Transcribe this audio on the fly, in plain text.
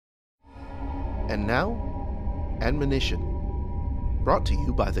And now, admonition, brought to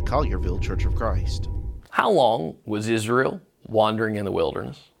you by the Collierville Church of Christ. How long was Israel wandering in the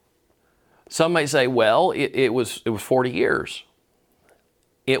wilderness? Some may say, well, it was 40 years.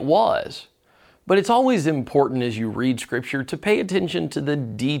 It was. But it's always important as you read Scripture to pay attention to the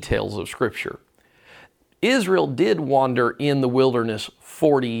details of Scripture. Israel did wander in the wilderness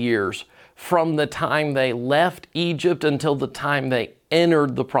 40 years, from the time they left Egypt until the time they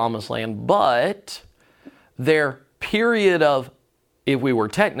entered the Promised Land. But their period of, if we were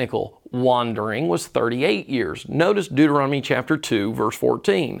technical, wandering was 38 years. Notice Deuteronomy chapter 2, verse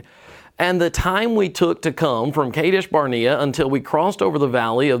 14. And the time we took to come from Kadesh Barnea until we crossed over the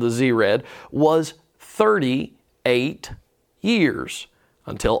valley of the Zered was 38 years,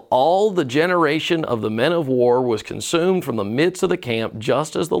 until all the generation of the men of war was consumed from the midst of the camp,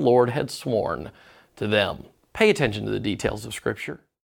 just as the Lord had sworn to them. Pay attention to the details of Scripture.